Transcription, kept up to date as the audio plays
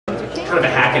kind of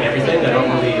a hack at everything.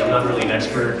 I'm not really an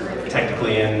expert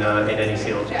technically in any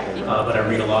field, but I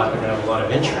read a lot and I have a lot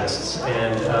of interests.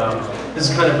 And this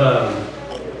is kind of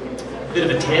a bit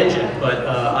of a tangent, but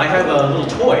I have a little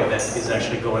toy that is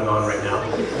actually going on right now.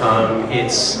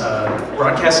 It's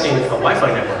broadcasting a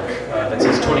Wi-Fi network that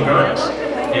says 20 grams.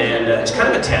 And it's kind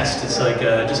of a test. It's like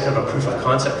just kind of a proof of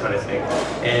concept kind of thing.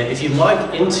 And if you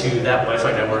log into that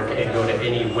Wi-Fi network and go to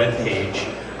any web page,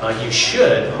 you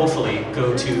should hopefully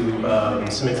go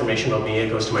to some information about me. It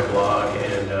goes to my blog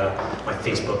and my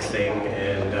Facebook thing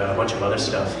and a bunch of other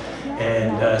stuff.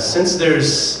 And since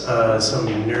there's some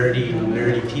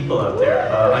nerdy people out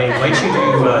there, I invite you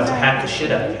to hack the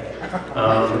shit out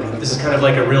of me. This is kind of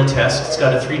like a real test. It's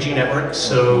got a 3G network,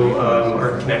 so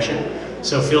or connection.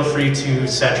 So feel free to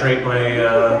saturate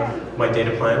my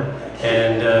data plan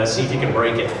and see if you can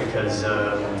break it, because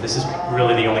this is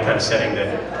really the only kind of setting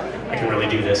that I can really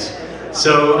do this.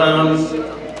 So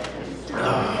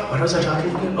what was I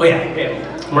talking about? Oh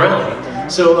yeah, morality.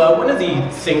 So one of the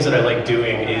things that I like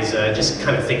doing is just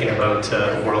kind of thinking about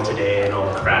the world today and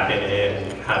all the crap in it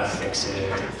and how to fix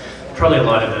it. Probably a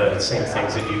lot of the same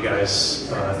things that you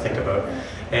guys think about.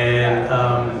 And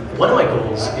one of my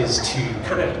goals is to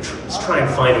kind of try and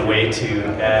find a way to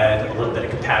add a little bit of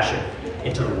compassion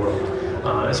into the world,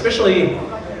 especially,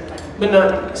 but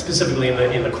not specifically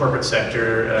in the corporate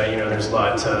sector. You know, there's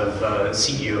lots of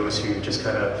CEOs who just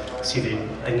kind of see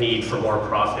a need for more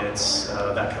profits,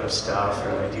 that kind of stuff,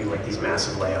 and they do like these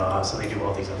massive layoffs, and they do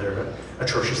all these other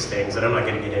atrocious things that I'm not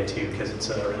going to get into because it's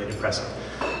really depressing.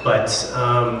 But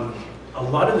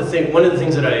one of the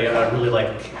things that I really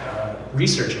like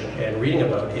researching and reading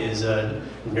about is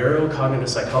neurocognitive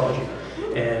psychology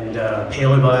and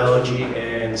paleobiology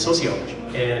and sociology.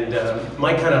 And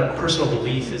my kind of personal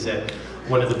belief is that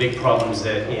one of the big problems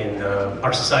that in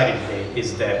our society today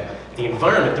is that the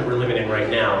environment that we're living in right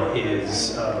now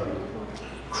is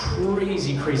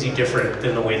crazy different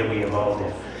than the way that we evolved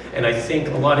in. And I think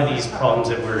a lot of these problems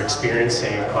that we're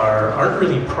experiencing aren't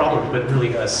really problems, but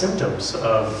really symptoms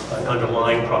of an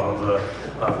underlying problem,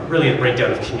 really a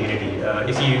breakdown of community.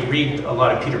 If you read a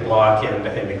lot of Peter Block and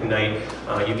Ignite,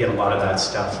 you get a lot of that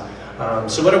stuff.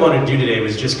 So what I wanted to do today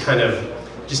was just kind of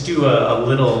do a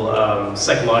little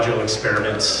psychological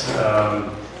experiment,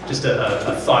 just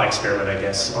a thought experiment, I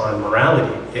guess, on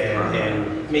morality,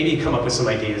 and maybe come up with some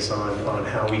ideas on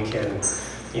how we can,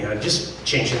 you know, just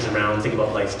change things around, think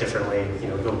about life differently, you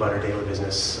know, go about our daily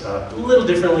business a little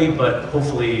differently, but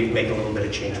hopefully make a little bit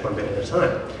of change one bit at a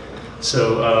time.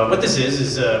 So what this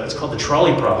is it's called the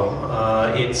trolley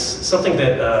problem. It's something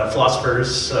that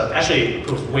philosophers, actually it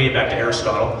goes way back to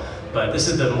Aristotle, but this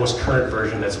is the most current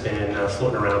version that's been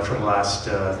floating around for the last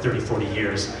 30, 40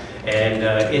 years. And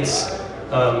it's,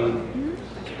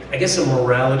 I guess, a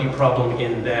morality problem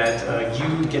in that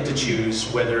you get to choose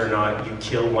whether or not you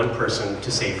kill one person to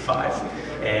save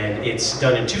 5. And it's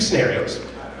done in 2 scenarios.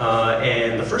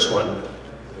 And the first one,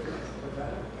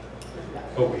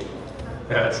 oh wait,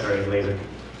 that's very laser.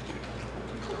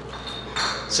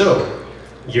 So,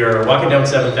 you're walking down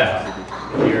 7th Ave.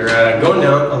 You're going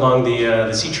down along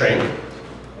the C train,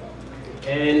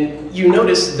 and you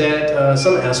notice that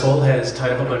some asshole has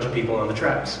tied up a bunch of people on the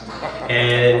tracks.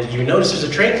 And you notice there's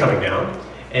a train coming down,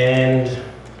 and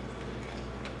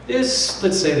let's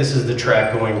say this is the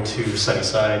track going to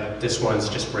Sunnyside. This one's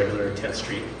just regular 10th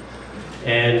Street.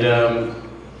 And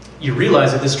you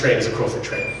realize that this train is a Crowfoot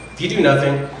train. If you do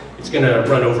nothing, it's going to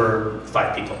run over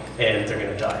 5 people, and they're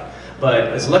going to die.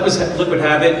 But as luck would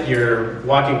have it, you're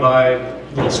walking by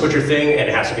a little switcher thing, and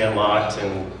it has to be unlocked,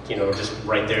 and you know, just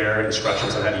right there,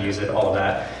 instructions on how to use it, all of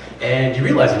that. And you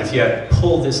realize that if you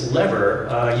pull this lever,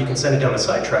 you can send it down a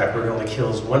sidetrack where it only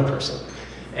kills 1 person.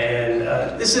 And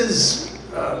this is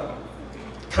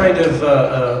kind of,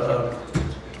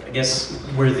 I guess,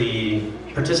 where the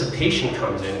participation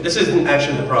comes in. This isn't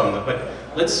actually the problem, but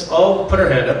let's all put our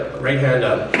hand up, right hand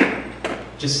up.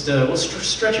 Just, we'll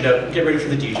stretch it out, get ready for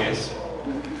the DJs.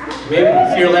 Maybe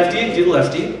if you're lefty, do the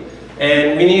lefty.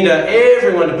 And we need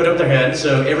everyone to put up their hands,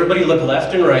 so everybody look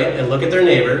left and right and look at their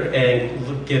neighbor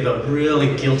and give a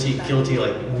really guilty,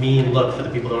 like mean look for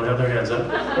the people who don't have their hands up.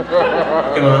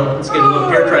 Come on, let's get a little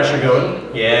peer pressure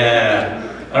going. Yeah.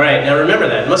 All right, now remember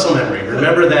that, muscle memory.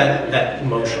 Remember that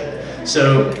motion.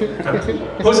 So I'm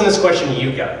posing this question to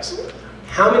you guys.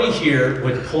 How many here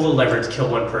would pull the lever to kill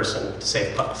 1 person to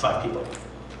save 5 people?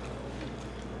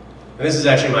 And this is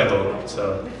actually my vote,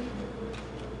 so.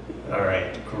 All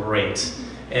right, great.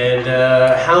 And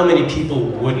how many people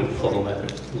wouldn't pull the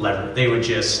lever? They would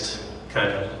just kind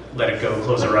of let it go,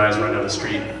 close their eyes, run down the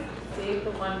street. Save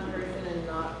the 1 person and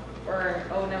not, or,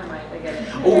 oh, never mind, I get it.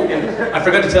 Oh, and I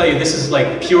forgot to tell you, this is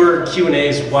like pure Q&A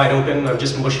is wide open. I'm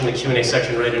just mushing the Q&A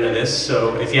section right into this.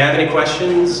 So if you have any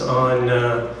questions on,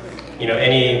 you know,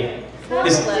 any...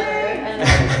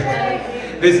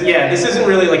 This isn't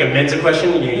really like a Mensa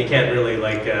question. You can't really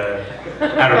like,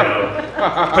 I don't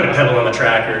know, put a pedal on the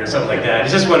track or something like that.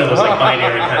 It's just one of those like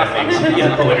binary kind of things. You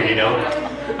either pull it or you don't.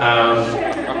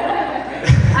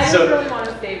 I just really want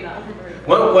to save that.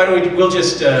 Why don't we'll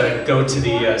just go to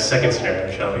the second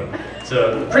scenario, shall we?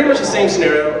 So pretty much the same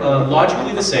scenario,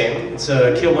 logically the same. It's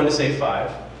kill 1 to save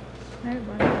 5.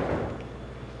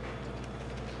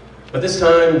 But this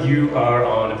time you are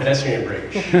on a pedestrian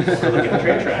bridge overlooking the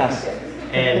train tracks.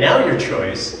 And now your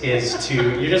choice is to,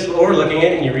 you're just overlooking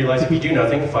it and you realize if you do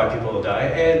nothing, 5 people will die,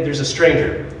 and there's a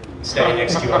stranger standing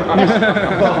next to you on the bridge.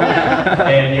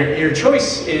 And your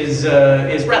choice is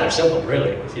rather simple,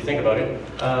 really, if you think about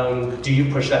it. Do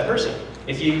you push that person?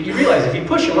 If you realize if you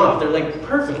push them off, they're like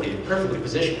perfectly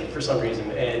positioned for some reason,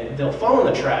 and they'll fall on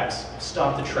the tracks,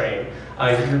 stop the train.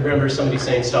 I remember somebody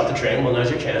saying, stop the train, well, now's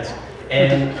your chance.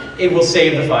 And it will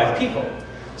save the 5 people.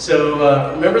 So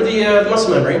remember the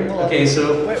muscle memory. Okay,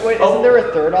 so... Wait, isn't there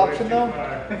a third option though?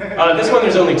 This one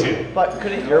there's only 2. But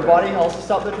couldn't your body also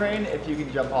stop the train if you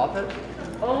can jump off it?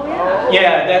 Oh yeah.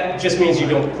 Yeah, that just means you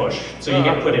don't push. So you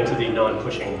get put into the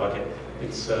non-pushing bucket.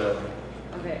 It's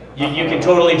okay. You can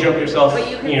totally jump yourself. But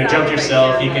you can jump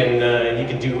yourself. You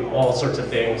can do all sorts of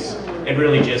things. It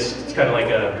really just it's kind of like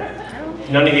a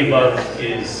none of the above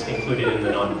is included in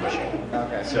the non-pushing.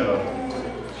 Okay. So.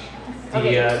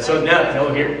 So now,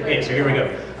 so here we go.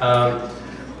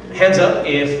 Hands up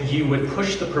if you would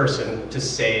push the person to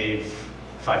save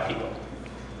 5 people.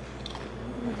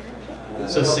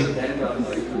 So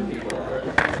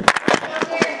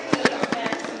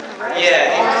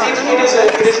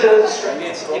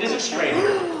it is a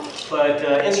stranger, but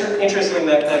interestingly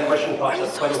that question pops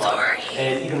up quite a lot,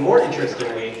 and even more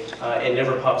interestingly, it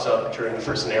never pops up during the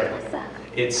first scenario.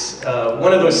 It's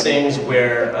one of those things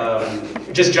where,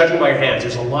 just judging by your hands,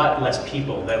 there's a lot less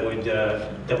people that would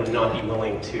not be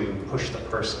willing to push the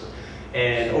person.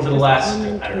 And over the last,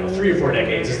 I don't know, 3 or 4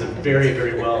 decades, this is a very,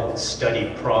 very well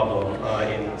studied problem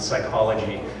in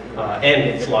psychology and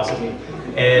in philosophy.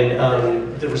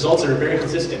 And the results are very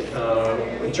consistent.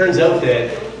 It turns out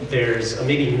that there's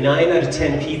maybe 9 out of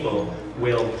 10 people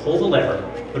will pull the lever,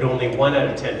 but only 1 out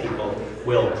of 10 people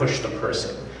will push the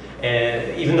person.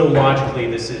 And even though logically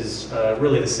this is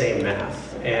really the same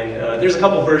math, and there's a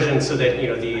couple versions so that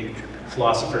the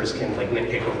philosophers can like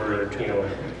nitpick over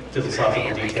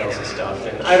philosophical details and stuff.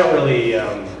 And I don't really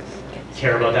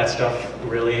care about that stuff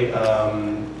really.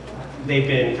 They've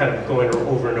been kind of going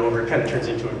over and over. It kind of turns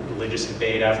into a religious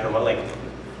debate after a while, like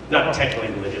not technically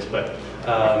religious, but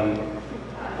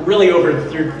really over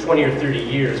 20 or 30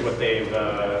 years, what they've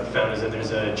found is that there's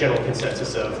a general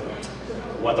consensus of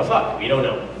what the fuck, we don't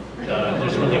know.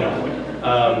 There's really no point.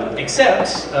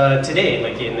 Except today,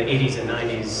 like in the 80s and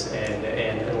 90s and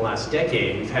in the last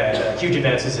decade, we've had huge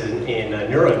advances in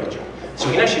neuroimaging. So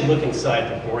we can actually look inside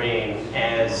the brain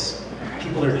as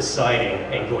people are deciding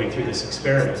and going through this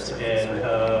experiment. And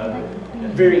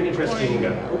very interesting.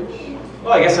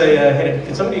 Oh, I guess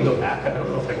can somebody go back? I don't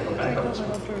know if I can go back on this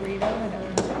one.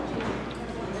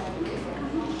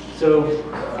 So,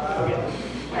 okay.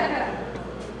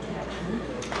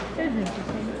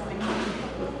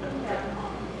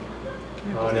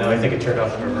 Oh no, I think it turned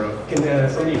off the remote. Can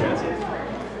somebody advance it?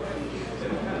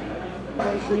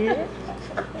 Right here?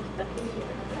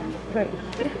 Right.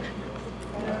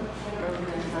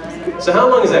 So how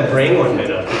long has that brain one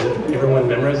been up? Has everyone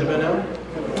memorized it by now?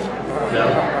 No?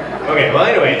 Okay, well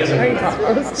anyway, it doesn't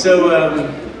matter. So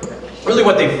really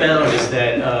what they found is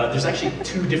that there's actually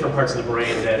 2 different parts of the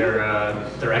brain that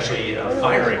are actually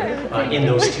firing in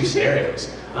those 2 scenarios.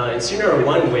 In scenario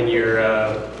 1, when you're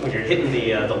hitting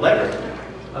the lever,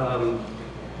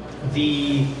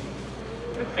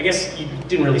 I guess you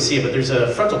didn't really see it, but there's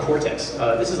a frontal cortex.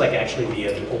 This is like actually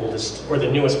the oldest or the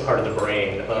newest part of the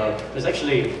brain. There's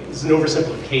an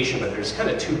oversimplification, but there's kind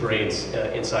of 2 brains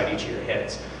inside each of your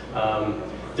heads.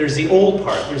 There's the old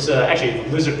part. There's actually the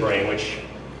lizard brain, which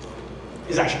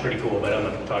is actually pretty cool, but I'm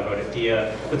not going to talk about it.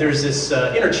 But there's this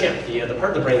inner chimp, the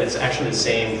part of the brain that's actually the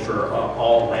same for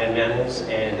all land mammals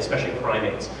and especially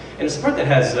primates. And it's the part that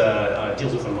has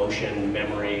deals with emotion,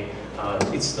 memory.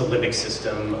 It's the limbic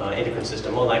system, endocrine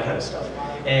system, all that kind of stuff.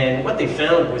 And what they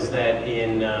found was that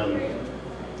in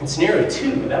scenario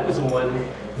 2, that was the one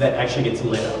that actually gets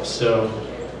lit up. So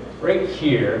right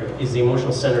here is the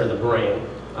emotional center of the brain.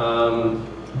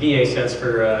 VA stands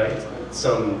for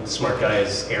some smart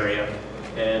guy's area.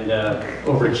 And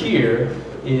over here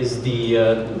is the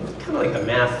kind of like the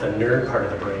math, the nerd part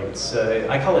of the brain. It's,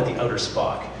 I call it the outer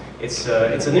Spock. It's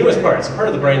the newest part. It's a part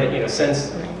of the brain that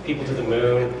sends people to the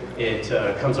moon. It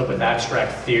comes up with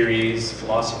abstract theories,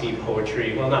 philosophy,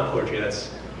 poetry. Well, not poetry.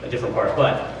 That's a different part,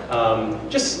 but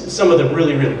just some of the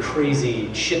really, really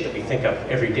crazy shit that we think of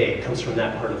every day comes from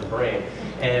that part of the brain.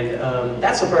 And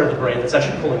that's the part of the brain that's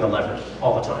actually pulling the lever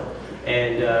all the time.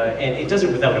 And it does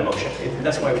it without emotion.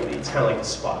 That's why it's kind of like the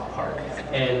Spock part.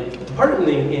 And the part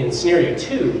in scenario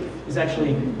 2 is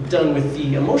actually done with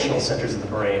the emotional centers of the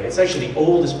brain. It's actually the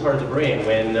oldest part of the brain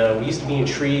when we used to be in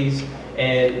trees,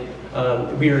 and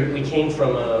we came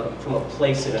from a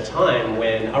place in a time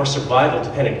when our survival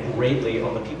depended greatly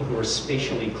on the people who were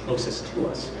spatially closest to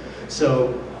us.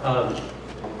 So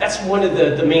that's one of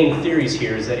the main theories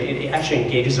here, is that it actually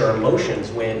engages our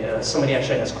emotions when somebody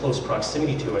actually has close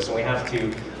proximity to us, and we have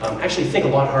to actually think a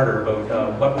lot harder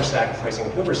about what we're sacrificing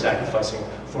and who we're sacrificing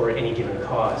for any given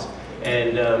cause.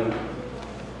 And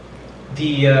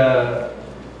the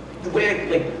way,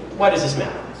 like, why does this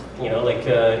matter?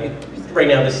 Right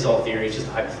now this is all theory, it's just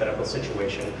a hypothetical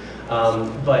situation.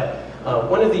 But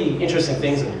one of the interesting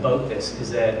things about this is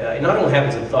that it not only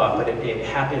happens in thought, but it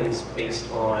happens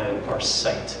based on our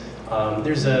sight.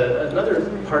 There's another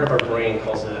part of our brain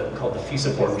called the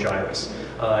fusiform gyrus.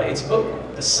 It's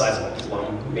about the size of a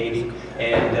plum, maybe,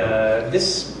 and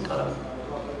this,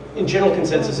 in general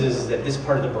consensus, is that this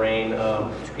part of the brain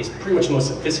is pretty much the most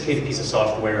sophisticated piece of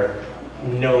software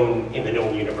known in the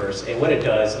known universe. And what it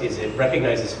does is it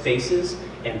recognizes faces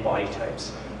and body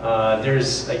types.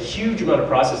 There's a huge amount of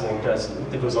processing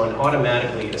that goes on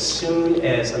automatically as soon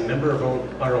as a member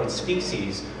of our own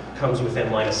species comes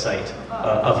within line of sight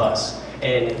of us.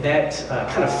 And that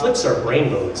kind of flips our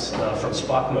brain modes from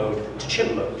Spock mode to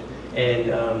Chimp mode. And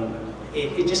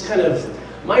it just kind of,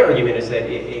 my argument is that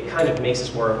it kind of makes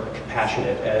us more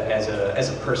compassionate as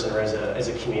a person, or as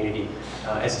a community,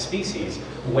 as a species,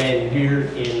 when we're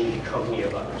in the company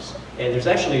of others. And there's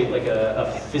actually like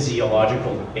a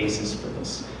physiological basis for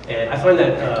this. And I find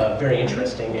that very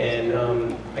interesting, and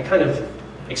I kind of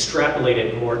extrapolate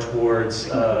it more towards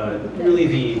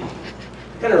really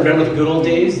kind of remember the good old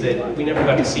days that we never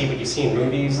got to see, but you see in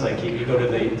movies. Like you go to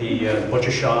the butcher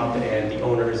shop, and the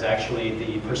owner is actually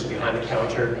the person behind the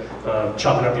counter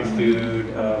chopping up your food.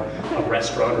 A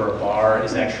restaurant or a bar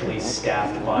is actually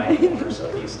staffed by the owners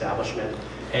of the establishment.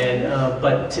 And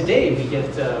but today we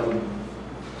get,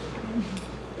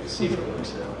 let's see if it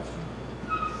works now.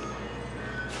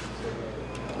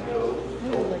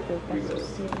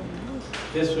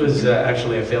 This was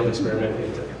actually a failed experiment.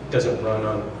 It doesn't run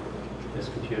on this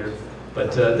computer.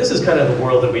 But this is kind of the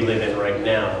world that we live in right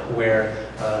now, where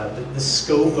the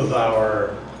scope of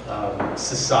our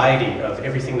society, of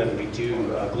everything that we do,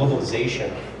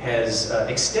 globalization, has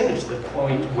extended to the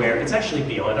point where it's actually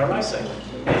beyond our eyesight.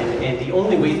 And the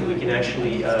only way that we can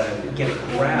actually get a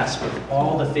grasp of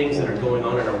all the things that are going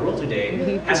on in our world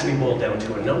today has to be boiled down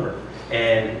to a number.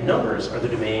 And numbers are the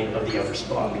domain of the outer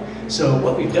Spock. So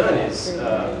what we've done is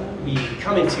we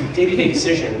come into day-to-day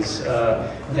decisions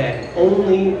that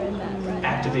only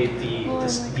activate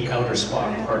the outer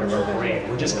Spock part of our brain.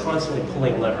 We're just constantly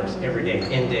pulling levers every day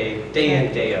in,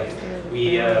 day out.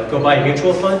 We go buy a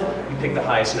mutual fund, we pick the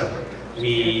highest number.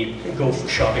 We go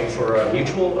shopping for a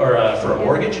mutual, or for a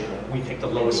mortgage, we pick the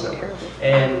lowest number.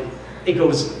 And it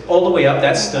goes all the way up.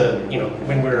 That's the,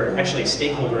 when we're actually a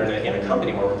stakeholder in a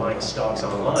company where we're buying stocks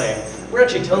online, we're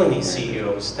actually telling these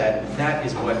CEOs that that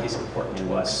is what is important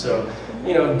to us. So,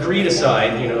 greed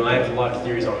aside, I have a lot of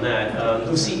theories on that.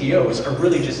 Those CEOs are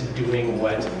really just doing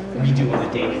what we do on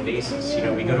a daily basis.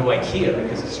 We go to IKEA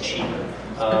because it's cheaper.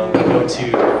 We go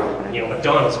to,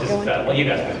 McDonald's because it's fast. Well, you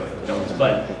guys go to McDonald's,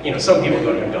 but some people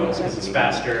go to McDonald's because it's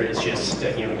faster. It's just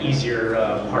easier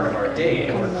part of our day,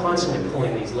 and we're constantly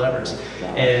pulling these levers.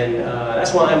 And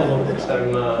that's why I'm a localist.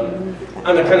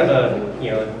 I'm a kind of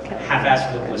a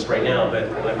half-assed localist right now, but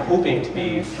I'm hoping to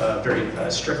be a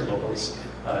very strict localist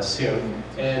soon.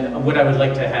 And what I would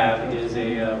like to have is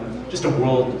just a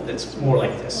world that's more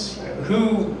like this.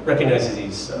 Who recognizes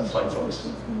these fine folks?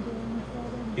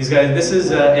 These guys. This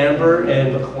is Amber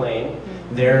and McLean.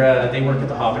 They work at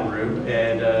the Hop and Brew,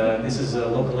 and this is a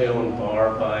locally owned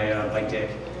bar by Dick.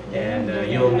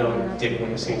 And you'll know Dick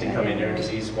when you see him come in there because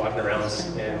he's walking around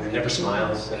and never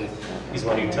smiles, and he's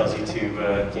one who tells you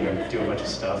to do a bunch of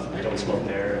stuff. And don't smoke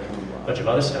there, and a bunch of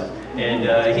other stuff.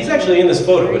 And he's actually in this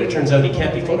photo, but it turns out he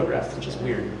can't be photographed, which is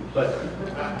weird. But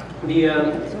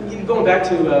going back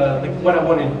to what I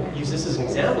want to use this as an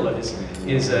example of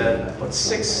is about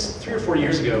 3 or 4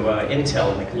 years ago,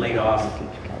 Intel laid off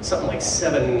something like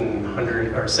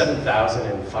 700 or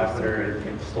 7,500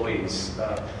 employees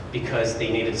because they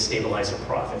needed to stabilize their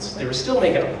profits. They were still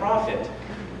making a profit,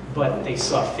 but they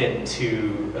saw fit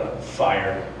to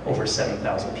fire over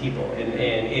 7,000 people, and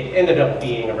it ended up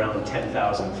being around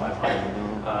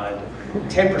 10,500.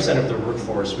 10% of the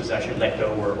workforce was actually let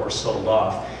go or sold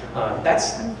off.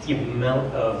 That's the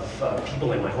amount of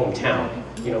people in my hometown.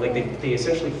 You know, like they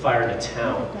essentially fired a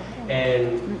town.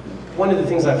 And one of the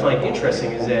things I find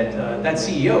interesting is that that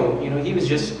CEO, you know, he was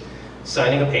just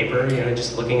signing a paper, you know,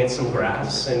 just looking at some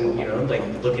graphs and, you know, like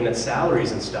looking at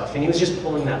salaries and stuff, and he was just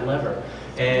pulling that lever.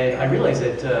 And I realized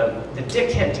that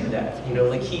Dick can't do that, you know,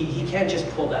 like he can't just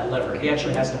pull that lever. He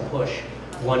actually has to push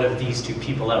one of these two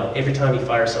people out. Every time he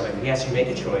fires somebody, he has to make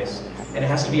a choice, and it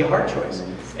has to be a hard choice.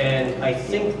 And I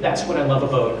think that's what I love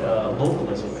about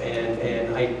localism.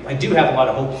 And I do have a lot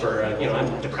of hope for, you know,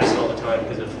 I'm depressed all the time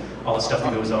because of all the stuff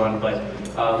that goes on, but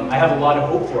I have a lot of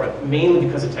hope for it, mainly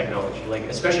because of technology, like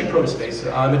especially Protospace.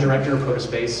 I'm a director of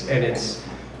Protospace, and it's,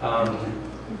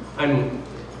 I'm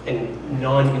a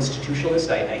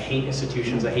non-institutionalist. I hate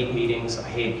institutions, I hate meetings, I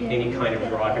hate any kind of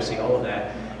bureaucracy, all of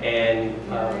that. And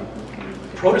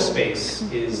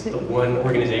Protospace is the one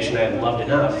organization I had loved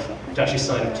enough to actually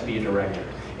sign up to be a director.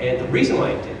 And the reason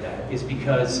why I did that is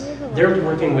because they're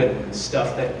working with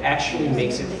stuff that actually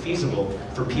makes it feasible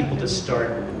for people to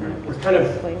start. We're kind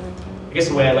of, I guess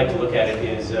the way I like to look at it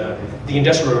is the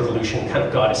Industrial Revolution kind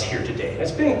of got us here today.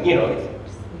 It's been, you know,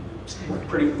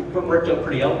 worked out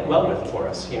pretty well with for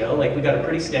us, you know, like we got a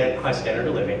pretty high standard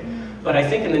of living. But I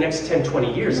think in the next 10,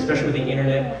 20 years, especially with the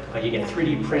internet, you get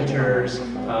 3D printers.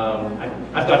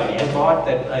 I've got an ant bot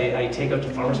that I take out to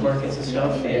farmers markets and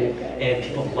stuff, and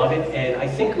people love it. And I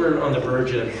think we're on the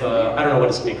verge of, I don't know what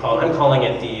it's going to be called. I'm calling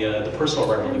it the personal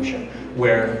revolution,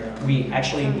 where we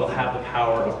actually will have the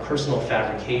power of personal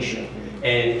fabrication.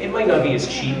 And it might not be as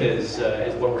cheap as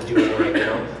what we're doing right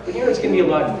now, but you know, it's going to be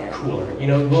a lot cooler. You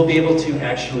know, we'll be able to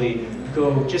actually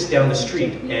go just down the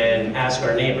street and ask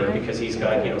our neighbor because he's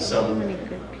got, you know, some,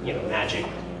 you know, magic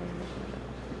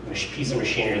piece of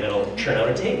machinery that'll churn out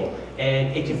a table.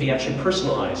 And it can be actually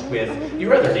personalized with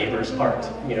your other neighbor's art.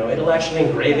 You know, it'll actually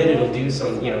engrave it, it'll do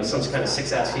some, you know, some kind of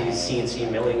 6-axis CNC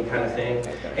milling kind of thing.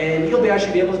 And you'll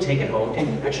actually be able to take it home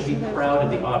and actually be proud of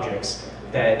the objects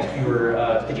that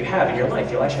you have in your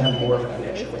life. You'll actually have more of a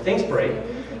connection. When things break,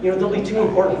 you know, they'll be too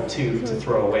important to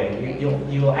throw away.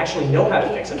 You'll actually know how to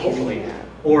fix it, hopefully.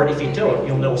 Or if you don't,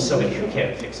 you'll know somebody who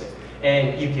can fix it.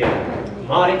 And you can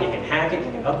mod it, you can hack it,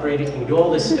 you can upgrade it, you can do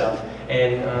all this stuff.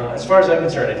 And as far as I'm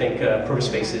concerned, I think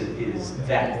Protospace is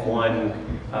that one.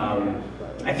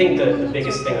 I think the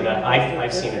biggest thing that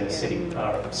I've seen in the city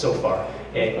so far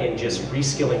in just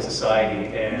reskilling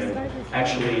society and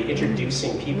actually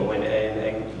introducing people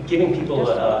and giving people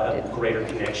a greater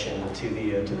connection to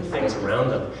the things around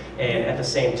them, and at the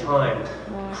same time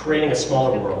creating a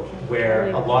smaller world where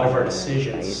a lot of our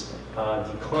decisions,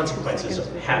 the consequences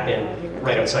happen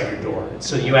right outside your door.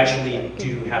 So you actually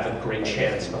do have a great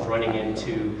chance of running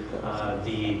into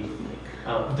the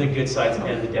good sides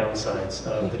and the downsides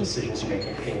of the decisions you make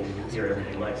in your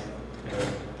everyday life.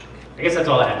 I guess that's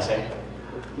all I had to say.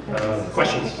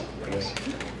 Questions, I guess.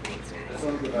 I just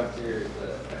want to go back to the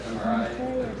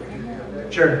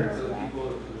fMRI. Sure. So the people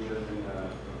who live in,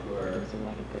 who are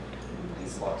in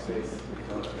slop space,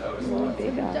 don't know that was locked.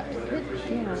 When they're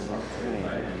pushing for slop space,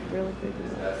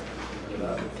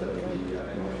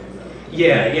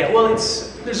 Yeah. Well,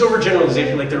 there's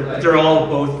overgeneralization. Like they're all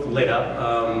both lit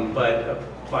up,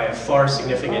 but by a far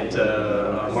significant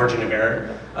margin of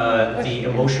error. The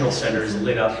emotional center is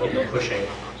lit up in the pushing,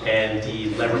 and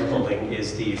the lever pulling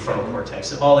is the frontal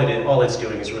cortex. All it's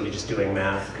doing is really just doing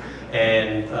math.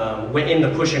 And when in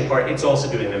the pushing part, it's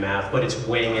also doing the math, but it's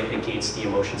weighing it against the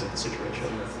emotions of the situation.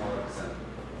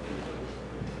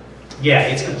 Yeah,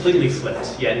 it's completely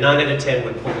flipped. Yeah, 9 out of 10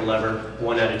 would pull the lever,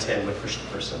 1 out of 10 would push the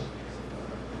person.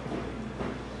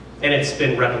 And it's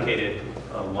been replicated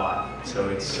a lot, so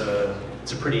it's a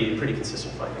pretty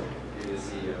consistent finding. The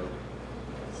CEO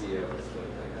is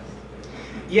flipped, I guess.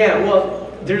 Yeah,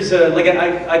 well, there's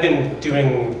I've been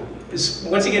doing.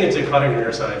 Once you get into cognitive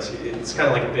neuroscience, it's kind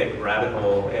of like a big rabbit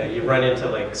hole. You run into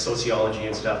like sociology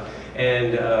and stuff.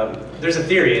 And there's a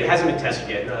theory, it hasn't been tested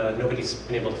yet, nobody's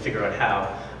been able to figure out how.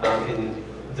 And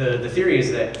the theory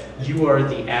is that you are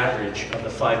the average of the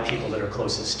 5 people that are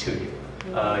closest to you.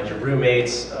 Your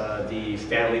roommates, the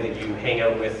family that you hang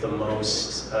out with the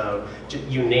most,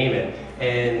 you name it.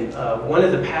 And one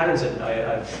of the patterns that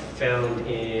I've found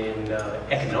in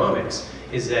economics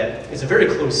is that it's a very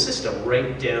closed system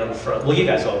right down from, well, you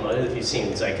guys all know it if you've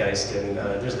seen Zeitgeist, and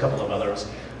there's a couple of others,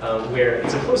 where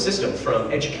it's a closed system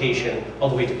from education all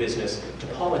the way to business to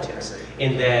politics,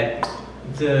 in that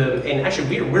and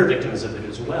actually we're victims of it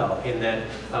as well, in that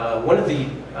one of the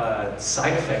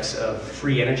side effects of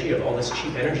free energy, of all this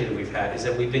cheap energy that we've had, is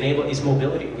that is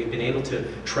mobility. We've been able to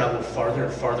travel farther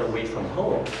and farther away from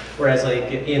home. Whereas like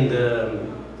in the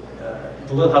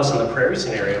Little House on the Prairie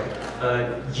scenario,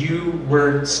 you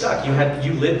were stuck.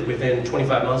 You lived within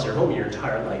 25 miles of your home your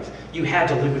entire life. You had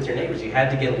to live with your neighbors. You had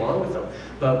to get along with them.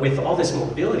 But with all this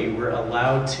mobility, we're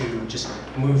allowed to just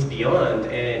move beyond.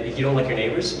 And if you don't like your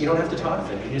neighbors, you don't have to talk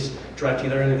to them. You just drive to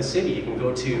the other end of the city. You can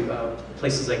go to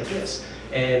places like this.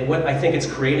 And what I think it's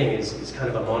creating is kind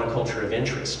of a monoculture of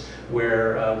interest,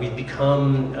 where we've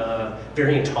become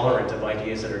very intolerant of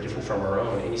ideas that are different from our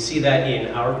own. And you see that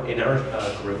in our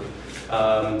group.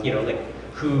 You know, like,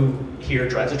 who here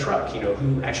drives a truck, you know,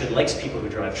 who actually likes people who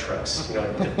drive trucks, you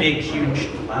know, the big, huge,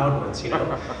 loud ones, you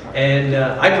know. And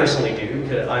I personally do,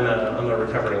 because I'm a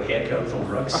recovering headcount from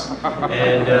Brooks.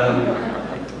 And,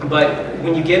 but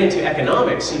when you get into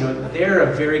economics, you know, they're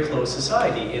a very closed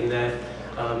society in that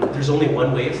there's only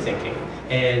one way of thinking.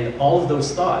 And all of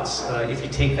those thoughts, if you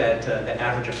take that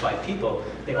average of 5 people,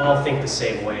 they all think the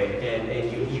same way,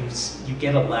 and you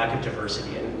get a lack of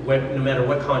diversity. And no matter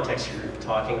what context you're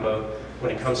talking about, when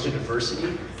it comes to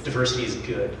diversity, diversity is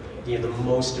good. You know, the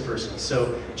most diversity.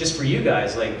 So just for you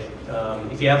guys, like,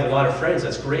 if you have a lot of friends,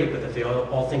 that's great, but if they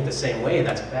all think the same way,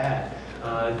 that's bad.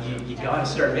 You gotta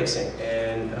start mixing.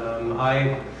 And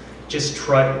I just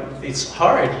try, it's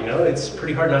hard, you know, it's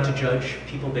pretty hard not to judge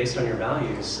people based on your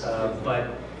values.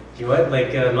 But you know what,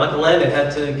 like Michael Landon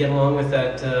had to get along with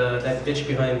that bitch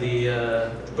behind the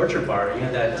butcher bar, you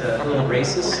know, that little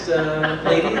racist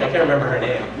lady, I can't remember her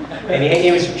name.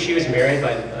 And she was married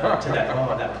to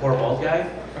that poor bald guy.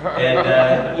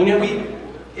 And you know,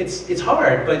 it's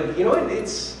hard, but you know what,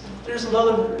 there's a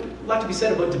lot to be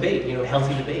said about debate, you know,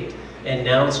 healthy debate. And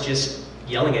now it's just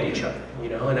yelling at each other, you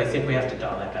know, and I think we have to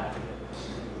dial that back a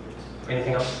bit.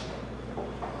 Anything else?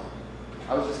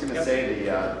 I was just going to say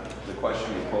the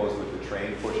question you posed with the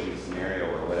train pushing scenario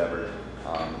or whatever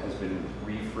has been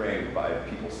reframed by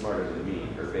people smarter than me.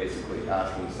 They're basically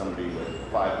asking somebody with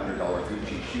 $500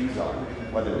 Gucci shoes on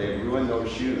whether they ruin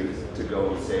those shoes to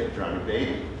go save a drowning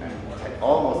baby. And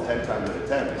almost 10 times out of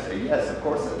 10 they say, yes, of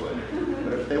course I would.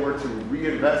 But if they were to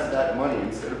reinvest that money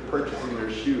instead of purchasing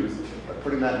their shoes, by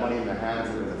putting that money in the hands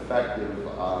of an effective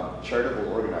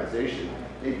charitable organization,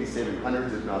 they'd be saving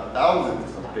hundreds, if not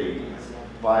thousands, of babies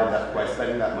by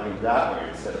spending that money that way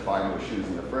instead of buying those shoes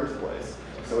in the first place.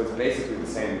 So it's basically the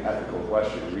same ethical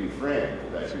question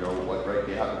reframed, that, you know, what right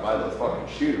do you have to buy those fucking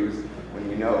shoes when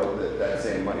you know that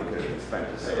same money could have been spent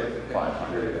to save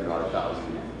 500 and not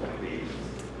 1,000 babies.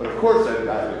 But of course I would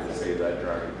to save that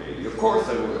drowning baby. Of course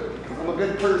I would, because I'm a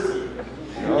good person.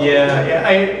 You know?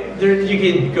 Yeah, you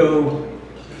could go.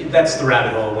 That's the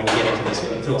rabbit hole when you get into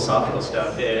this philosophical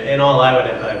stuff. And all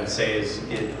I would say is,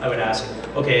 I would ask,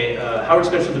 okay, how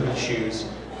expensive are the shoes?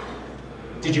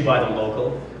 Did you buy them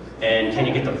local? And can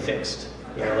you get them fixed?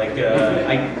 You know, like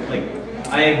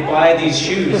I buy these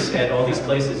shoes at all these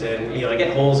places, and you know, I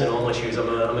get holes in all my shoes. I'm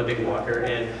a big walker,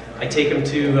 and I take them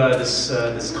to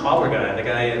this cobbler guy, the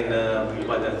guy in the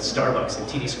Starbucks in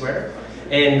TD Square,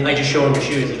 and I just show him the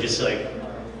shoes. He's just like,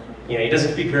 you know, he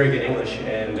doesn't speak very good English,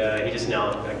 and he just,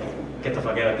 no, get the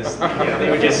fuck out of this. You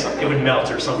know, it would melt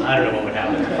or something. I don't know what would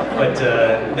happen. But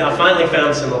now I finally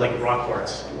found some like rock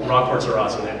quartz. Rock quartz are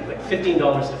awesome. They're like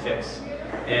 $15 to fix.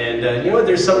 And you know what?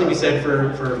 There's something to be said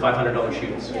for $500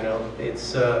 shoes. You know,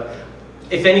 it's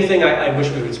if anything, I wish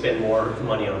we would spend more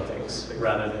money on things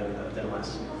rather than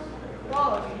less.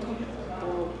 Well,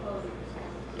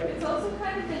 it's also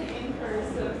kind of an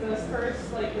inverse of those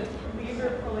first, like the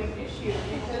lever pulling issue,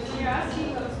 because when you're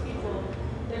asking those people,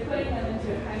 they're putting them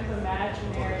into a kind of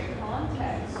imaginary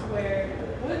context where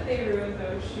would they ruin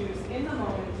those shoes in the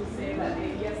moment to save that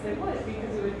baby? Yes, they would,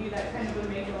 because it would be that kind of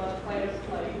amygdala fight or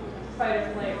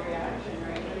flight reaction,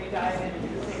 right? Where they dive in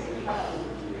and save the child.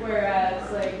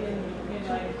 Whereas, like in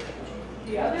like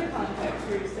the other context,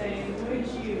 where you're saying, would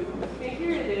you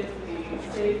figuratively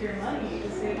save your money to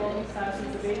save all these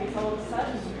thousands of babies? All of a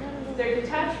sudden, they're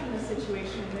detached from the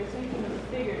situation. They're thinking of the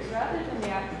figures rather than the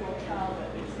actual child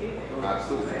that they're saving.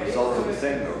 Absolutely. The results are the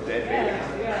same though. Dead babies.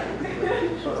 Yeah.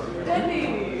 Dead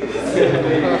babies.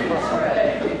 All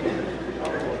right.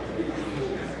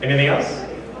 Anything else?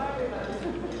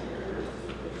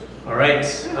 All right.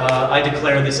 I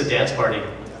declare this a dance party.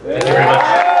 Thank you very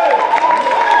much.